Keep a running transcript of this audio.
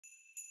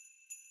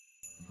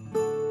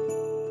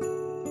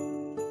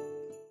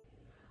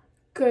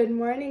Good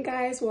morning,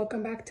 guys.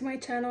 Welcome back to my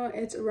channel.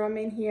 It's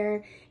Raman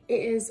here.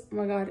 It is, oh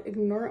my god,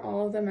 ignore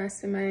all of the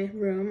mess in my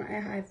room. I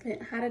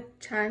haven't had a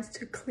chance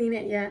to clean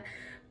it yet,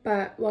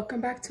 but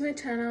welcome back to my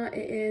channel.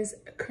 It is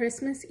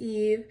Christmas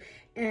Eve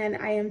and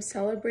I am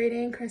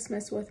celebrating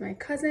Christmas with my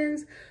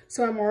cousins,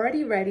 so I'm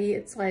already ready.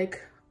 It's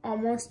like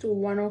almost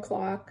 1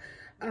 o'clock.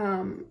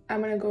 I'm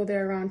gonna go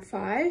there around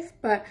 5,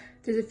 but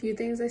there's a few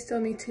things I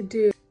still need to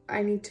do.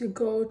 I need to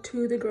go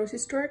to the grocery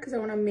store because I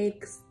want to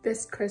make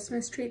this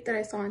Christmas treat that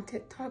I saw on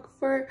TikTok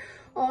for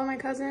all of my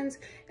cousins.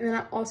 And then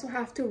I also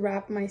have to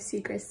wrap my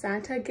Secret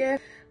Santa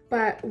gift.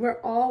 But we're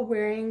all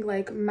wearing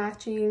like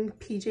matching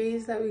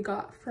PJs that we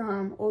got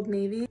from Old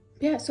Navy.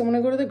 Yeah, so I'm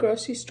going to go to the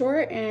grocery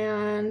store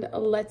and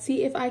let's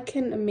see if I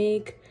can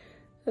make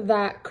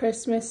that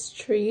Christmas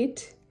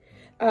treat.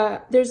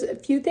 There's a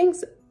few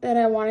things that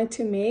I wanted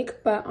to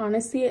make, but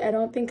honestly I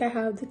don't think I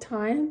have the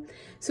time,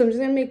 so I'm just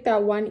gonna make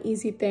that one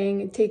easy thing.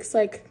 It takes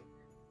like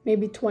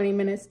maybe 20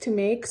 minutes to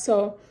make,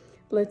 so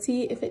let's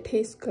see if it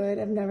tastes good.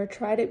 I've never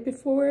tried it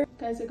before.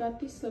 Guys, I got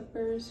these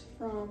slippers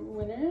from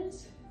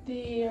Winners.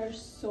 They are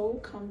so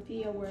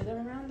comfy. I wear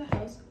them around the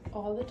house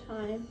all the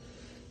time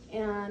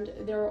and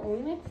they're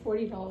only like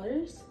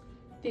 $40.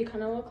 They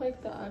kind of look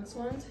like the Uggs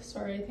ones.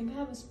 Sorry, I think I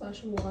have a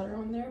splash of water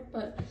on there,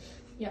 but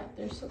yeah,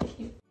 they're so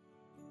cute.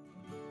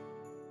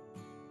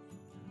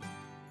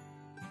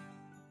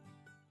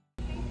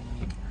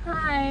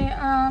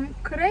 Hi,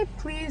 could I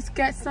please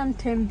get some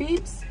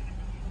Timbits?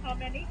 How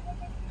many?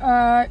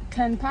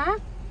 10 pack.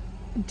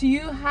 Do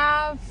you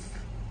have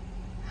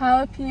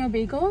jalapeno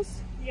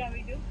bagels? Yeah,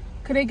 we do.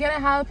 Could I get a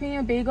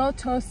jalapeno bagel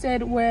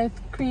toasted with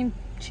cream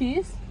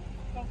cheese?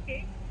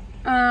 Okay.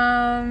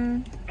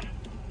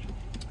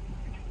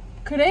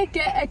 Could I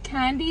get a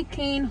candy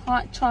cane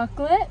hot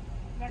chocolate?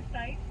 What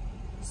size?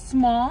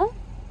 Small.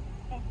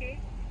 Okay.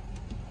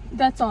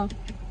 That's all.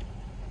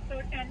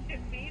 So 10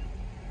 Timbits,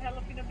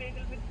 jalapeno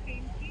bagel with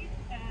cream cheese,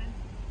 and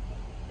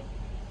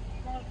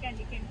small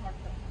candy cane hot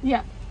dog.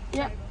 Yeah.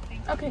 Yeah.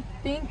 Thank you. Okay,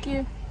 thank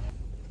you.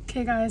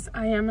 Okay guys,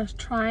 I am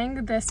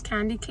trying this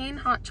candy cane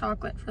hot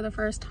chocolate for the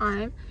first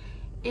time.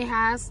 It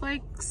has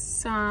like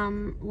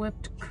some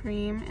whipped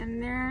cream in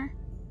there.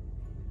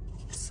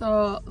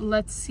 So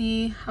let's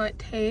see how it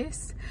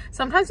tastes.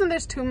 Sometimes when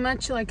there's too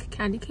much like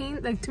candy cane,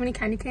 like too many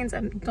candy canes,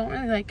 I don't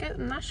really like it.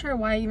 I'm not sure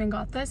why I even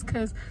got this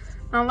because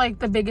I'm not like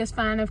the biggest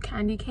fan of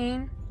candy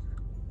cane.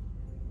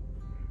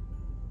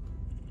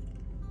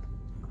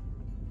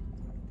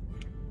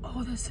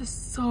 Oh, this is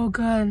so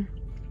good.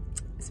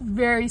 It's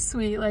very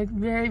sweet, like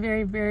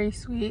very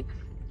sweet,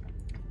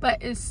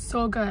 but it's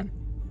so good.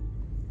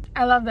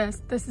 I love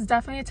this. This is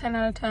definitely a 10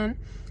 out of 10.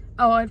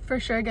 I would for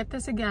sure get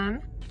this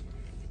again.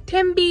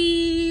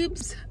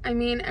 Timbits. I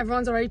mean,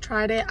 everyone's already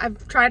tried it.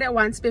 I've tried it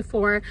once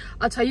before.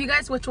 I'll tell you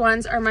guys which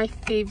ones are my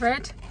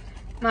favorite.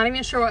 Not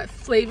even sure what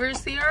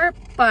flavors they are,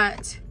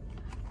 but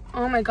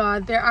oh my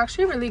god, they're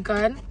actually really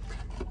good.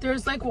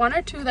 There's like 1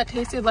 or 2 that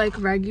tasted like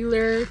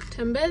regular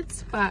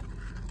Timbits, but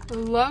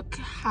look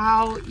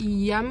how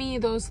yummy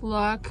those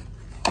look.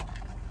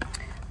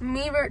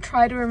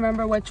 Try to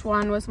remember which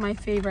one was my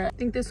favorite. I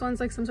think this one's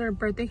like some sort of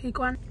birthday cake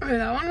one. Okay,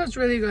 that one was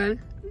really good.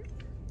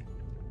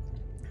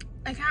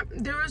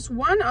 There was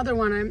one other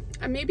one.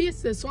 Maybe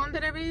it's this one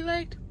that I really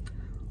liked.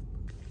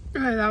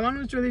 Okay, that one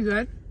was really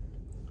good.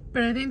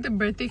 But I think the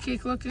birthday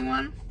cake looking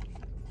one,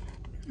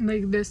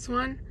 like this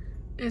one,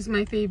 is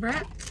my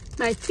favorite.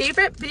 My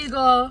favorite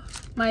bagel,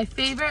 my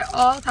favorite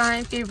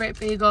all-time favorite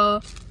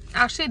bagel.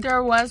 Actually,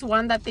 there was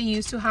one that they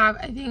used to have.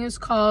 I think it was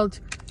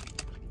called,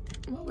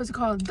 what was it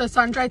called? The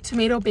sun-dried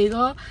tomato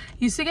bagel.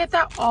 Used to get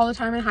that all the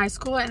time in high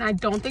school, and I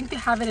don't think they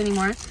have it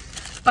anymore.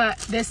 But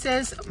this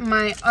is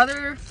my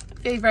other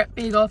favorite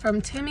bagel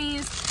from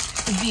Timmy's,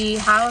 the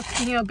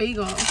jalapeno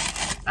bagel.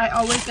 I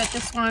always get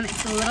this one.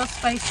 It's a little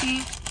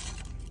spicy,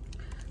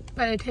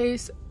 but it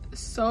tastes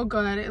so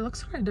good. It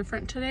looks kind of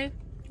different today.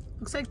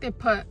 Looks like they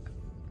put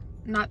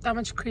not that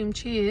much cream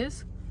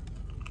cheese.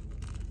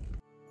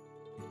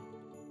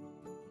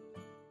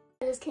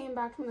 I just came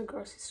back from the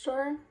grocery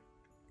store.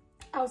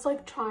 I was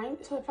like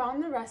so I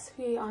found the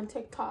recipe on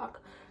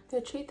TikTok.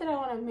 The treat that I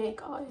want to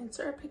make, I'll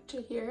insert a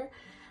picture here,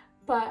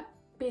 but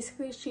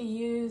basically she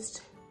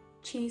used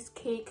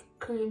cheesecake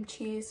cream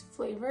cheese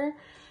flavor.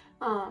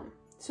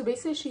 So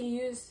basically she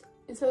used,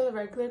 instead of the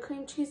regular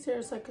cream cheese,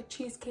 there's like a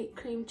cheesecake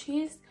cream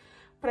cheese,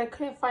 but I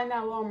couldn't find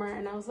that at Walmart,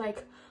 and I was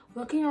like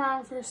looking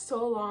around for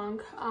so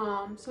long.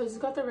 So I just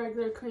got the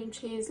regular cream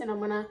cheese, and I'm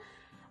gonna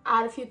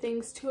add a few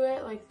things to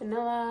it like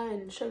vanilla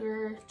and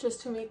sugar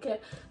just to make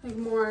it like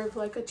more of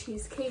like a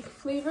cheesecake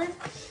flavor.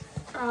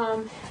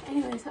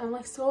 Anyways, I'm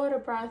like so out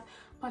of breath.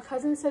 My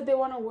cousin said they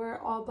want to wear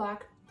all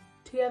black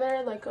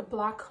together, like a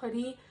black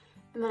hoodie,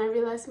 and then I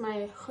realized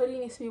my hoodie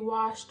needs to be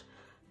washed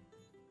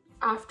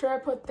after I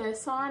put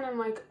this on. I'm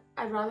like,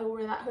 I'd rather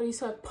wear that hoodie,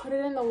 so I put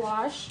it in the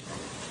wash.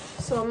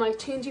 So I'm like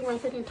changing my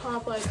freaking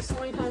top like so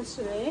many times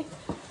today.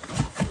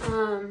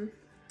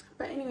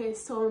 But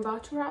anyways, so I'm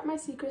about to wrap my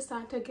Secret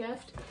Santa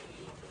gift,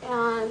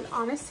 and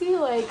honestly,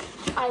 like,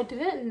 I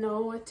didn't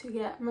know what to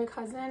get my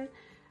cousin.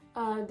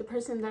 the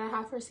person that I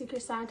have for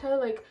Secret Santa,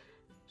 like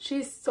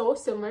she's so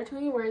similar to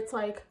me, where it's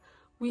like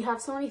we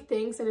have so many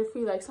things and if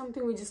we like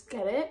something we just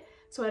get it.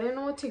 So I didn't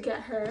know what to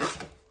get her,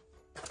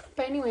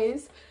 but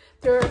anyways,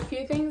 there are a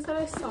few things that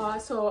I saw.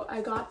 So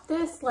I got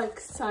this like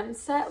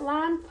sunset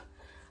lamp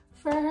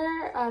for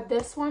her.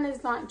 This one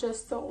is not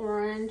just the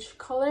orange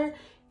color,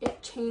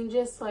 it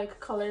changes like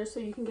colors,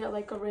 so you can get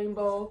like a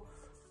rainbow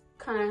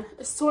kind of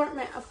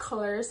assortment of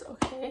colors.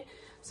 Okay,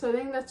 so I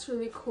think that's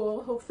really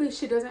cool. Hopefully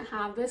she doesn't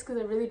have this because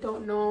I really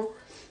don't know.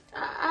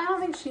 I don't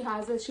think she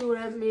has it. She would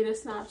have made a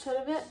Snapchat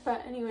of it,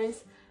 but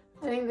anyways,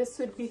 I think this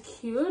would be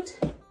cute.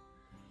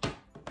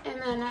 And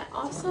then I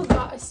also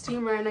got a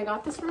steamer, and I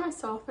got this for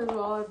myself as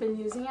well. I've been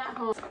using it at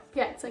home.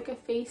 Yeah, it's like a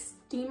face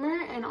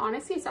steamer, and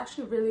honestly it's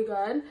actually really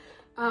good.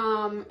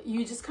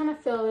 You just kind of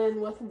fill in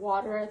with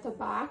water at the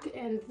back,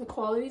 and the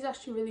quality is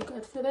actually really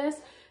good for this.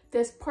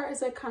 This part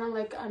is like kind of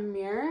like a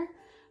mirror.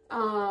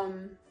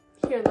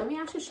 Here, let me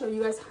actually show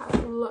you guys how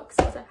it looks,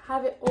 because I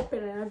have it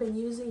open and I've been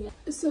using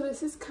it. So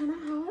this is kind of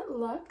how it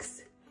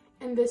looks,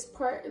 and this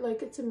part,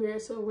 like, it's a mirror,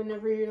 so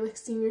whenever you're like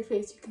seeing your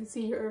face, you can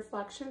see your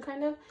reflection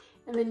kind of.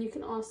 And then you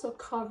can also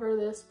cover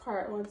this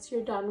part once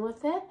you're done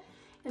with it.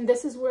 And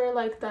this is where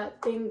like that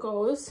thing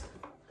goes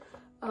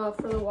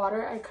for the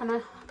water. I kind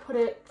of put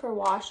it for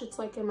wash. It's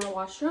like in my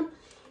washroom,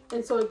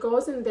 and so it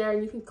goes in there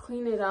and you can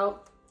clean it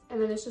out.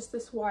 And then it's just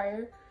this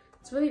wire.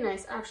 It's really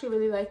nice. I actually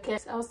really like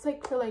it. I was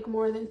like for like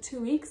more than 2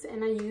 weeks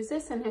and I used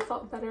this and I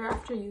felt better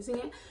after using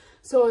it.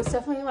 So it's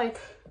definitely like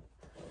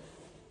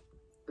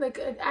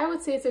I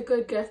would say it's a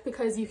good gift,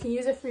 because you can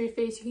use it for your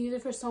face, you can use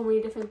it for so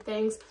many different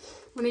things.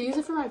 When I use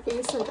it for my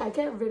face, like I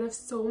get rid of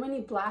so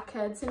many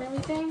blackheads and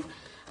everything,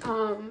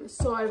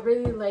 so I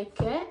really like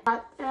it.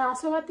 And I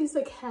also got these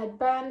like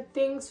headband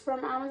things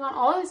from Amazon.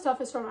 All this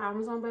stuff is from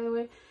Amazon, by the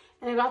way.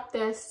 And I got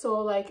this, so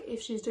like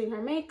if she's doing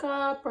her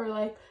makeup or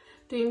like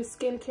doing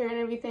skincare and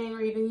everything,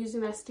 or even using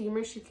that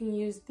steamer, she can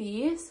use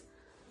these.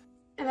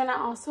 And then I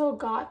also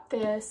got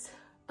this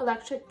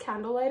electric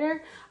candle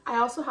lighter. I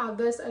also have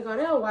this. I got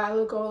it a while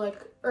ago, like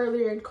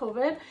earlier in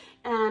COVID,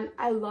 and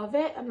I love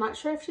it. I'm not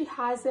sure if she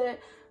has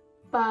it,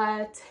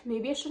 but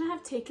maybe I shouldn't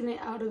have taken it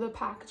out of the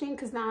packaging,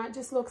 because now it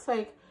just looks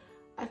like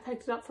I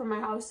picked it up from my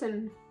house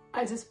and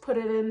I just put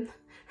it in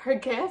her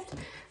gift.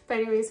 But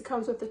anyways, it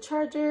comes with the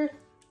charger.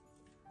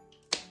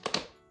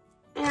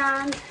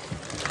 And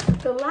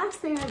the last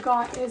thing I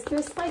got is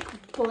this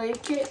like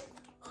blanket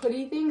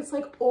hoodie thing. It's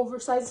like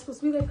oversized. It's supposed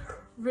to be like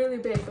really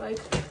big, like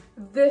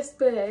this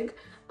big.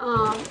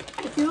 I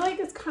feel like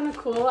it's kind of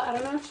cool. I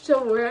don't know if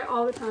she'll wear it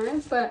all the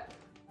time, but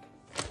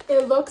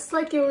it looks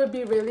like it would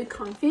be really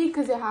comfy,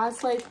 because it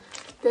has like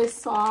this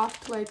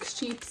soft like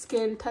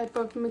sheepskin type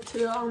of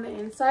material on the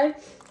inside,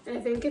 and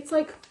I think it's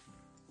like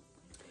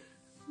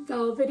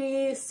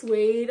velvety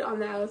suede on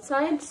the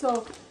outside,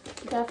 so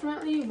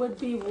definitely would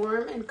be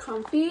warm and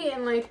comfy.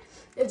 And like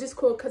it's just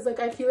cool because like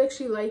I feel like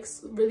she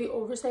likes really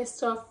oversized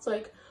stuff,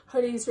 like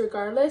hoodies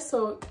regardless.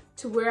 So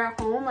to wear at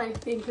home, I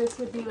think this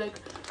would be like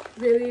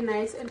really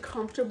nice and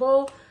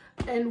comfortable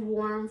and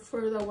warm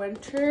for the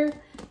winter.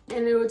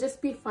 And it would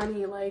just be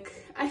funny,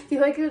 like I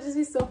feel like it would just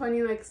be so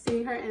funny like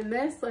seeing her in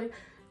this, like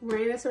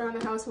wearing this around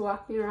the house,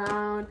 walking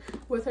around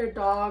with her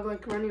dog,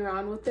 like running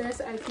around with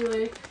this. I feel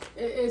like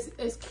it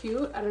is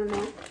cute. I don't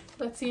know,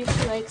 let's see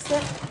if she likes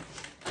it,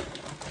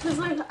 because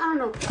like I don't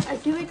know, I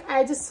feel like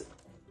I just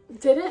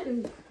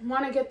didn't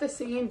want to get the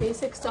same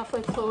basic stuff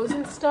like clothes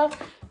and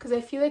stuff, because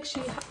I feel like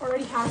she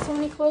already has so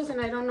many clothes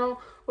and I don't know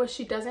what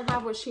she doesn't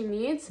have, what she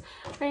needs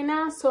right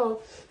now.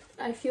 So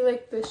I feel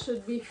like this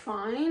should be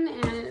fine.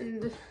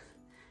 And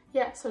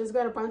yeah, so it's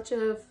got a bunch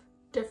of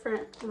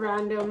different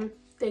random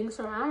things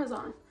from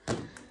Amazon.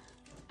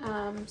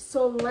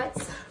 So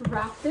let's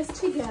wrap this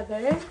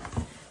together.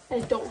 I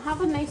don't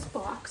have a nice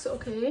box,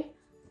 okay?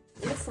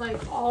 It's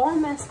like all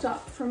messed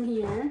up from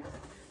here,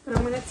 but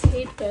I'm gonna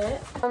tape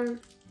it.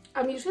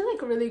 I'm usually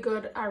like really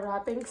good at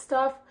wrapping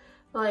stuff.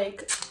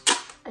 Like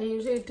I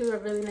usually do a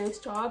really nice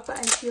job, but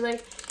I feel like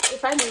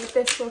if I make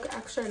this look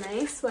extra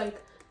nice, like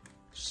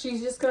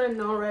she's just gonna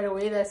know right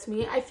away that's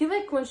me. I feel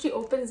like when she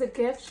opens a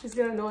gift, she's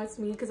gonna know it's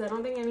me, because I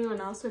don't think anyone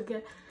else would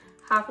get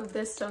half of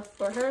this stuff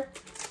for her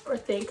or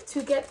think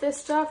to get this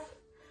stuff.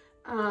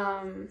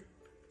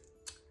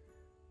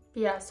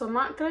 Yeah, so I'm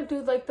not gonna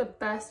do like the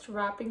best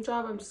wrapping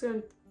job. I'm just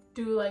gonna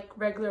do like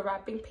regular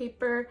wrapping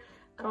paper.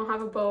 I don't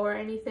have a bow or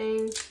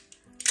anything.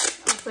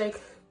 I was like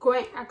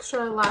going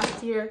extra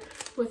last year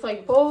with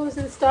like bows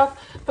and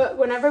stuff, but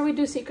whenever we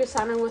do Secret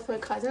Santa with my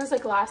cousins,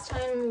 like last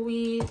time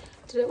we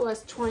did it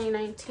was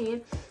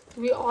 2019,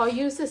 we all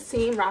use the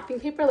same wrapping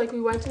paper. Like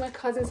we went to my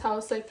cousin's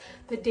house like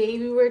the day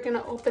we were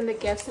gonna open the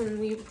gifts, and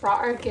we brought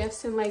our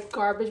gifts in like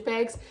garbage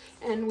bags,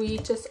 and we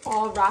just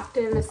all wrapped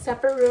it in a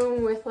separate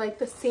room with like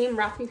the same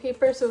wrapping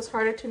paper, so it's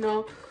harder to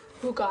know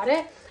who got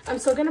it. I'm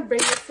still gonna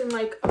bring this in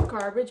like a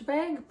garbage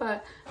bag,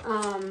 but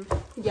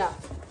yeah,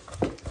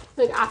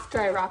 like after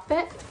I wrap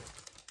it.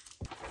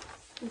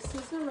 This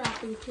is the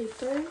wrapping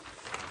paper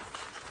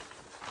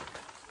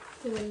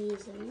that I'm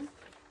using.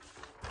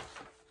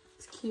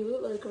 It's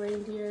cute, like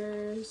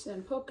reindeers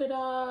and polka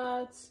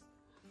dots,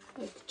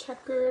 like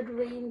checkered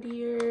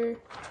reindeer.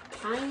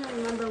 Can't even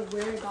remember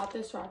where I got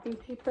this wrapping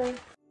paper.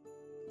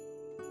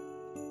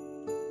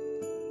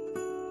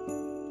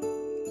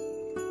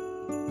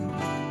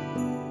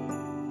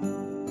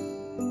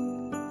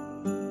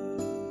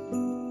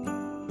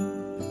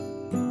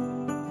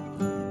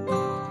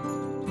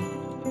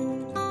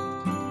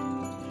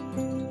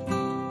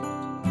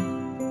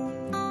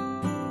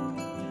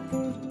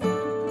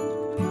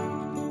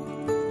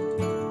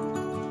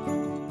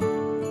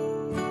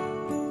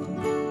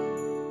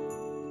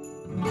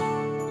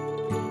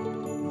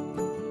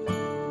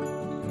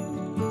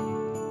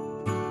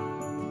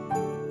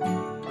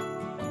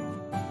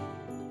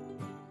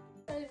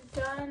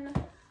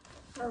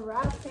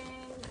 Wrapping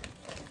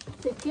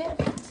the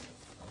gift.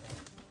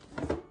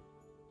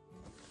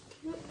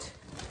 Cute.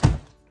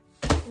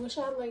 I wish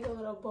I had like a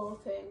little bow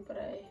thing, but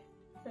I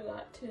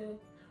forgot to.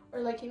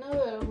 Or like, you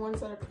know, the ones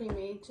that are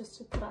pre-made just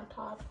to put on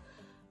top.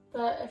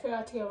 But I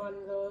forgot to get one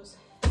of those.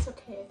 It's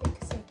okay, I think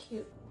it's so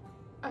cute.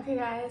 Okay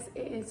guys,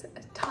 it is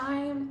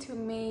time to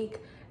make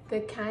the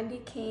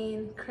candy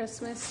cane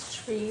Christmas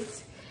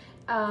treat.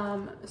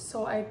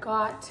 So I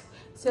got,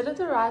 instead of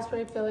the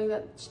raspberry filling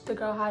that the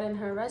girl had in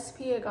her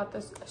recipe, I got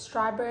this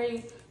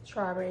strawberry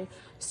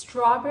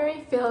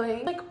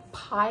filling, like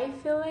pie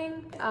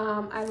filling.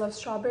 I love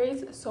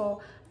strawberries,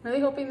 so I'm really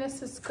hoping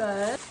this is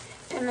good.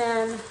 And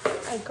then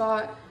I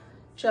got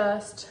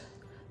just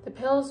the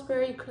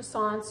Pillsbury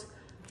croissants.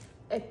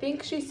 I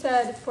think she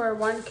said for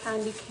one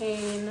candy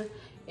cane,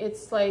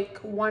 it's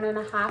like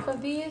 1.5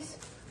 of these.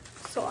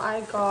 So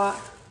I got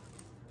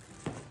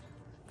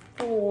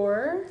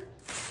 4.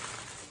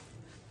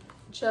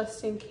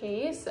 Just in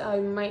case. I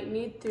might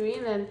need 3,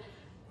 and then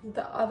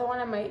the other one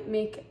I might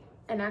make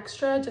an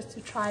extra just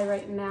to try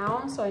right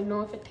now so I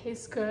know if it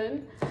tastes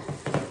good.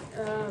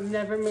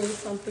 Never made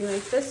something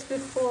like this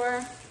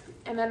before.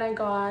 And then I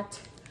got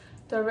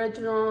the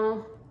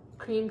original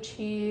cream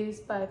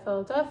cheese by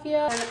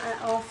Philadelphia, and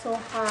I also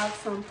have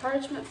some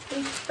parchment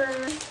paper.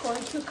 I'm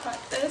going to cut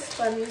this,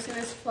 but I'm using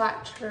this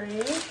flat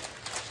tray.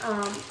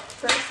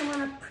 First I'm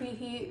going to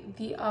preheat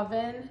the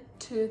oven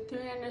to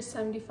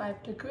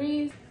 375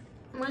 degrees.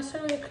 I'm going to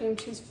start with the cream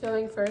cheese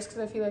filling first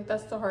because I feel like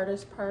that's the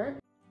hardest part.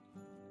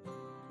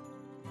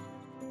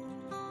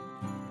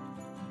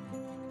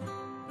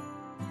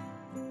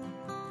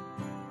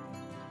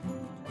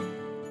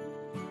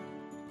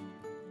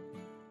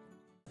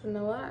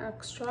 Vanilla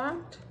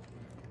extract,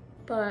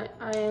 but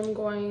I am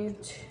going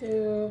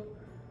to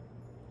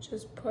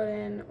just put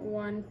in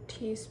 1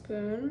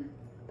 teaspoon.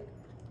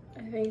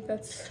 I think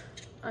that's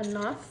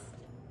enough.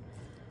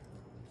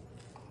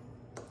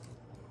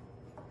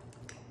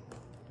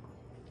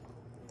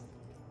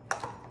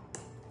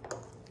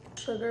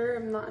 Sugar,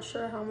 I'm not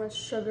sure how much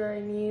sugar I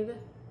need,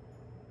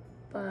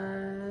 but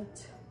I'm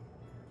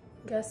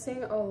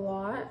guessing a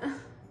lot. I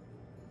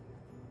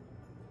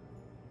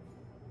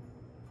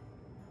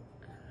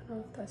don't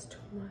know if that's too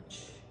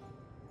much.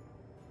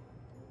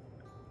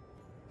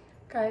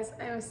 Guys,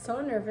 I'm so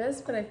nervous,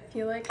 but I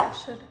feel like I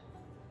should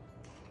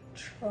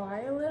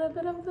try a little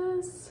bit of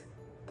this.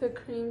 The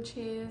cream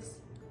cheese.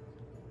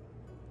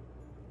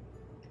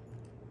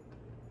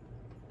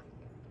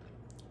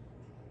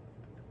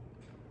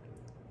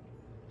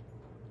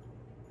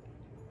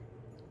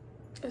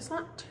 It's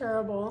not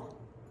terrible.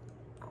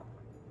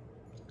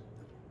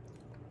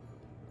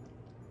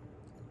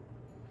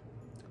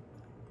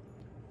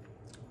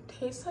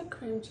 Tastes like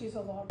cream cheese a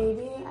lot.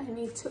 Maybe I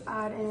need to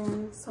add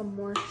in some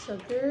more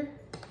sugar.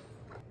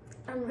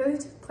 I'm really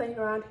just playing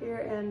around here,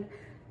 and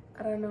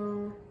I don't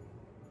know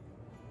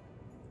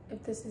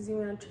if this is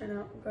even gonna turn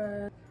out,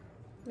 but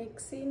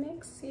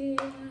mixy.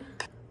 Oh,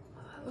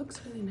 that looks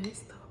really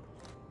nice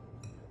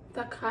though.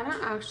 That kind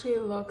of actually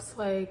looks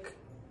like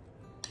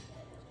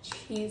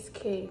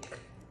cheesecake,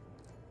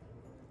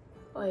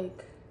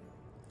 like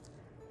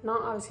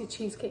not obviously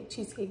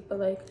cheesecake, but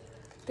like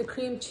the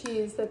cream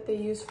cheese that they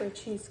use for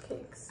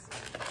cheesecakes.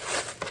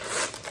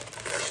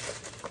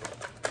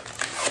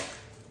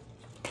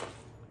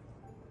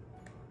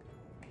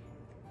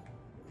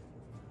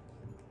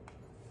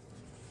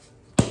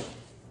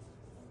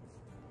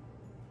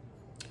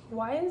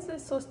 Why is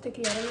this so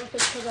sticky? I don't know if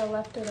it's because I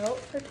left it out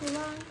for too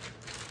long,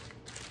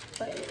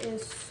 but it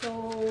is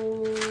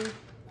so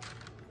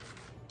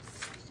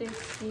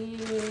sticky.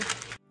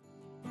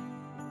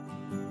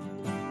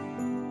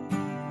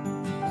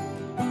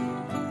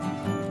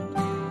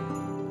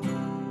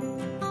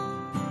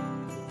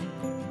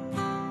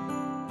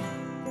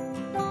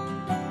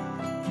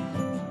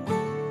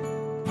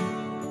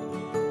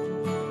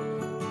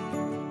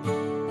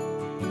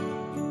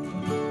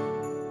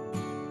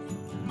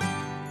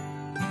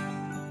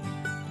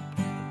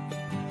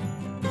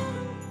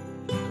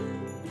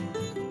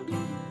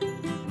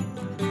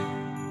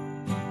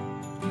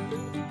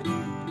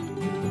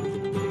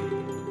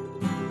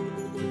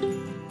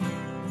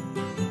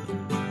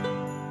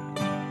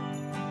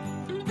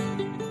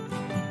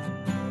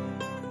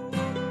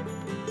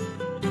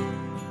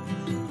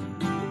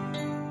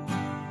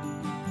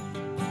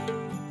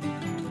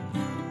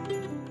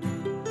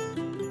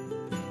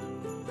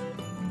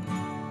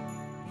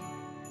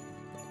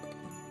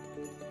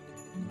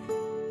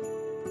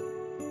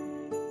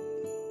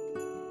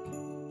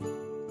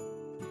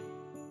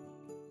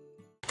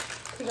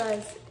 You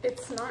guys,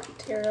 it's not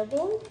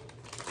terrible,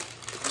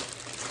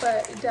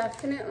 but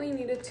definitely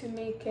needed to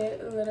make it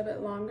a little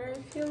bit longer,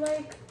 I feel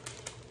like.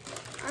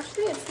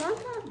 Actually, it's not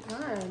that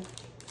bad.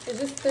 It's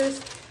just there's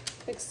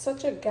like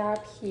such a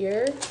gap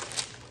here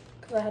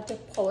because I had to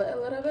pull it a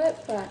little bit,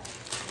 but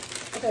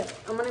okay,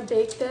 I'm gonna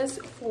bake this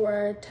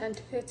for 10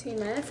 to 15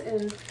 minutes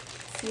and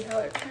see how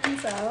it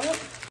turns out.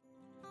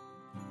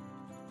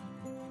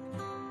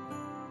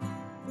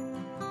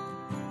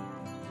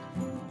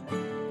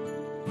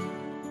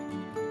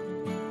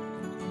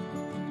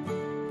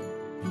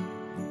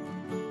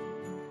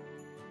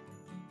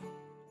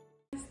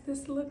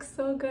 This looks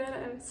so good.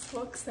 I'm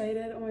so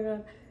excited. Oh my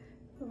god.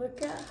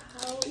 Look at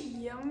how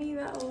yummy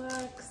that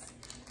looks.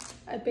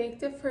 I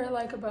baked it for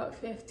like about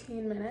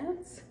 15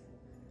 minutes.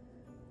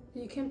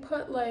 You can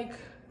put like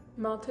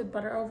melted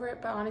butter over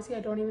it, but honestly I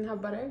don't even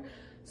have butter.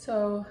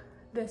 So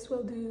this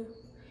will do.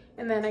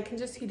 And then I can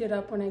just heat it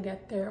up when I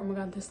get there. Oh my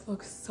god, this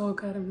looks so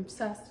good. I'm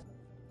obsessed.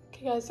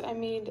 Okay guys, I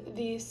made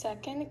the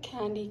second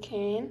candy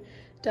cane.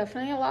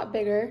 Definitely a lot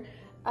bigger.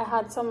 I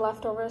had some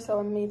left over, so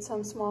I made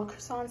some small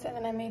croissants, and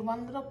then I made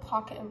one little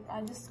pocket.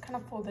 I just kind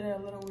of folded it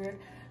a little weird,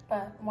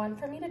 but one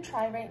for me to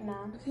try right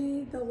now.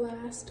 Okay, the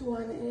last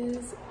one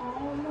is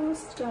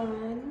almost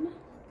done.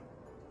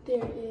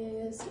 There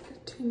is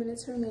 2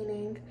 minutes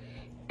remaining,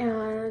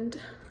 and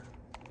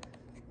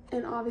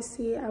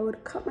obviously I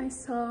would cut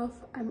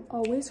myself. I'm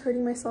always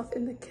hurting myself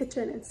in the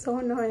kitchen. It's so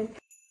annoying.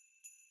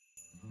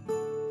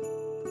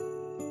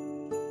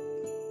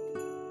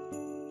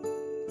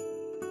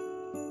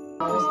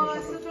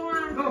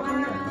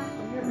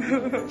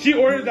 She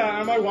ordered that.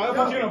 I'm like, why the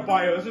fuck she gonna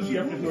buy it? Let's just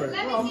gift it to her.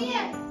 Let me see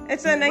it.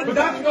 It's a nice. But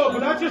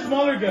that's your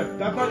smaller gift.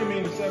 That's not your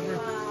main.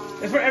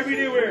 It's for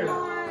everyday wear.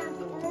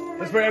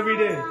 It's for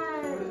everyday.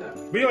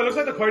 But yo, it looks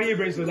like the Cartier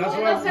bracelet. That's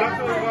what I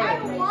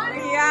got.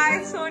 Yeah,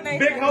 it's so nice.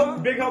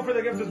 Big help for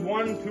the gift is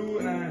 1, 2,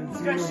 and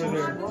 3 over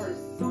there.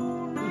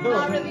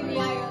 Not really me.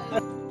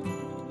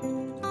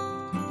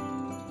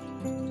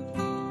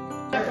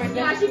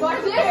 Yeah, she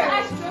bought this.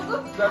 I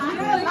struggled.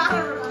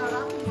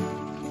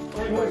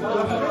 Are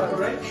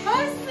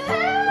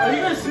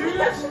you guys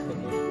serious?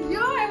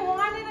 Yo, I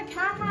wanted a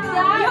camera.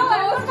 Yeah, yo, I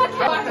want a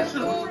camera.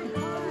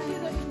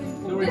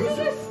 Who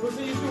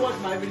used to watch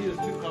my videos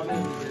too?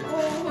 Comment. Oh,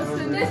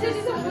 so this is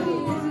so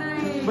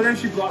nice. But then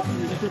she blocked me.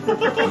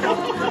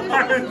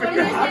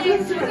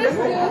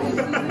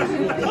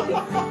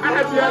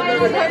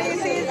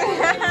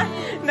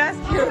 That's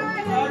cute.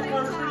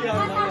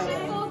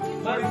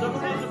 That's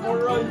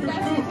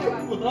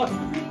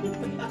pretty